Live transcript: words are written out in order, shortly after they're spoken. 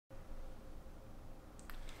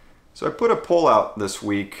So I put a poll out this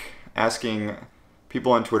week asking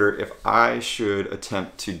people on Twitter if I should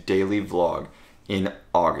attempt to daily vlog in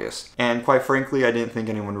August. And quite frankly, I didn't think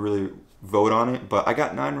anyone would really vote on it, but I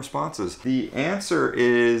got 9 responses. The answer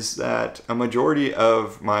is that a majority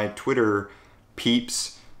of my Twitter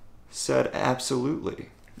peeps said absolutely.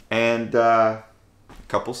 And a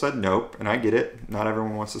couple said nope, and I get it. Not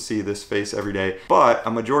everyone wants to see this face every day, but a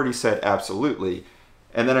majority said absolutely.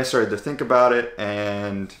 And then I started to think about it,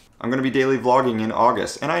 and I'm gonna be daily vlogging in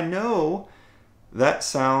August. And I know that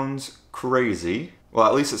sounds crazy. Well,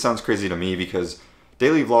 at least it sounds crazy to me, because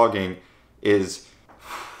daily vlogging is...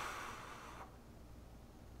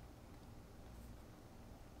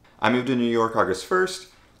 I moved to New York August 1st,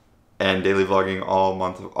 and daily vlogging all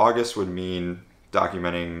month of August would mean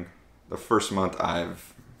documenting the first month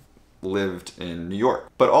I've lived in New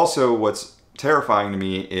York. But also what's terrifying to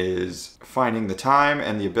me is finding the time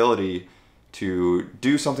and the ability to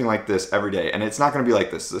do something like this every day. And it's not gonna be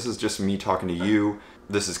like this. This is just me talking to you.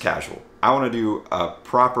 This is casual. I wanna do a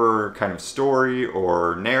proper kind of story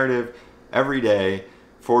or narrative every day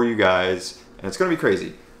for you guys, and it's gonna be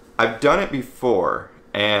crazy. I've done it before,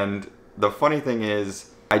 and the funny thing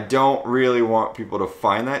is, I don't really want people to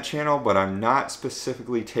find that channel, but I'm not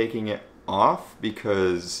specifically taking it off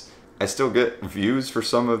because I still get views for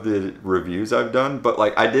some of the reviews I've done. But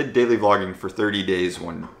like, I did daily vlogging for 30 days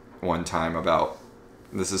one time about,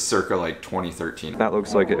 this is circa like 2013. That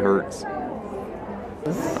looks like it hurts.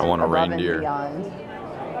 I want a reindeer. An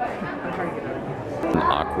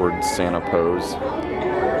awkward Santa pose.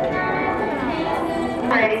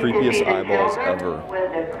 Creepiest eyeballs ever.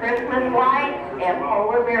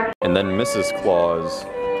 And then Mrs. Claus.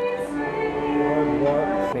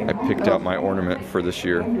 I picked out my ornament for this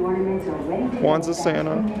year. Kwanzaa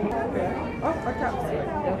Santa.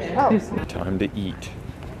 Time to eat.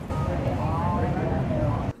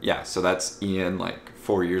 Yeah, so that's Ian like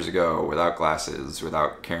 4 years ago, without glasses,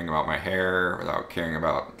 without caring about my hair, without caring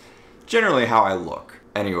about generally how I look.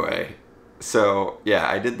 Anyway, so yeah,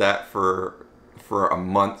 I did that for a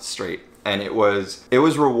month straight, and it was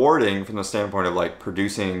rewarding from the standpoint of like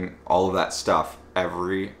producing all of that stuff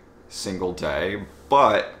every single day.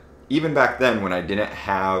 But even back then, when I didn't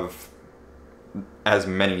have as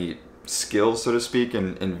many skills, so to speak,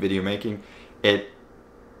 in video making, it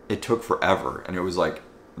took forever, and it was like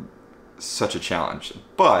such a challenge.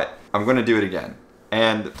 But I'm gonna do it again.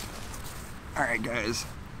 And all right, guys,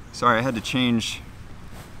 sorry, I had to change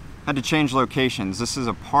locations. This is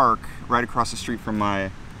a park right across the street from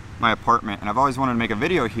my apartment, and I've always wanted to make a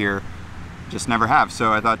video here, just never have.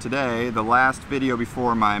 So I thought today, the last video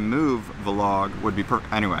before my move vlog would be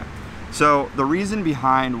perfect. Anyway, so the reason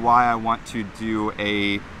behind why I want to do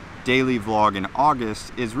a daily vlog in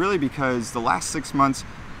August is really because the last 6 months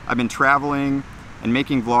I've been traveling and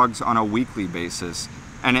making vlogs on a weekly basis,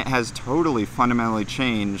 and it has totally fundamentally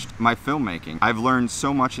changed my filmmaking. I've learned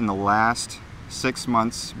so much in the last 6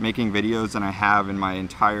 months making videos than I have in my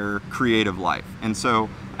entire creative life. And so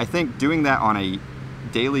I think doing that on a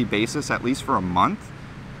daily basis, at least for a month,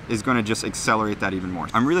 is going to just accelerate that even more.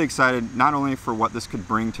 I'm really excited not only for what this could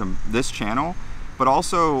bring to this channel, but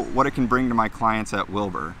also what it can bring to my clients at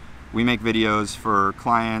Wilbur. We make videos for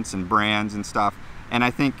clients and brands and stuff, and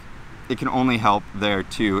I think it can only help there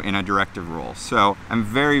too in a directive role. So I'm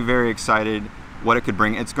very, very excited what it could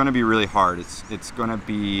bring. It's going to be really hard. It's going to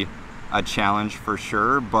be a challenge for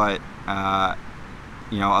sure, but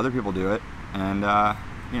you know, other people do it, and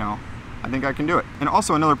you know, I think I can do it. And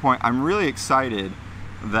also another point, I'm really excited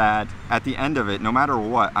that at the end of it, no matter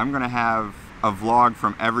what, I'm gonna have a vlog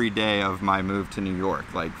from every day of my move to New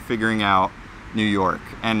York, like figuring out New York.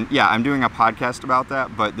 And yeah, I'm doing a podcast about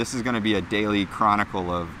that, but this is gonna be a daily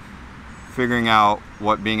chronicle of figuring out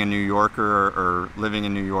what being a New Yorker or living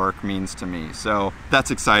in New York means to me. So that's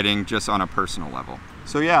exciting, just on a personal level.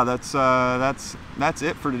 So yeah, that's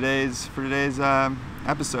it for today's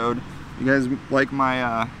episode. You guys like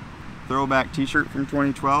my throwback t-shirt from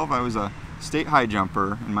 2012? I was a state high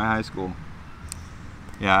jumper in my high school.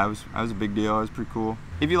 Yeah, I was a big deal. I was pretty cool.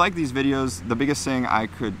 If you like these videos, the biggest thing I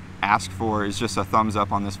could ask for is just a thumbs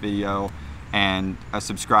up on this video and a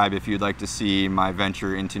subscribe if you'd like to see my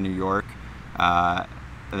venture into New York.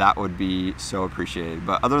 That would be so appreciated.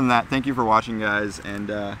 But other than that, thank you for watching, guys,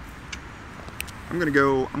 and I'm gonna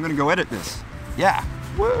go edit this. Yeah.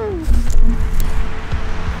 Woo!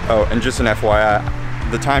 Oh, and just an FYI,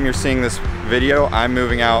 the time you're seeing this video, I'm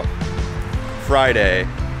moving out Friday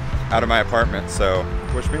out of my apartment, so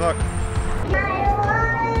wish me luck. I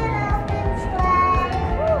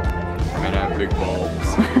mean, I have big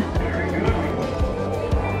balls.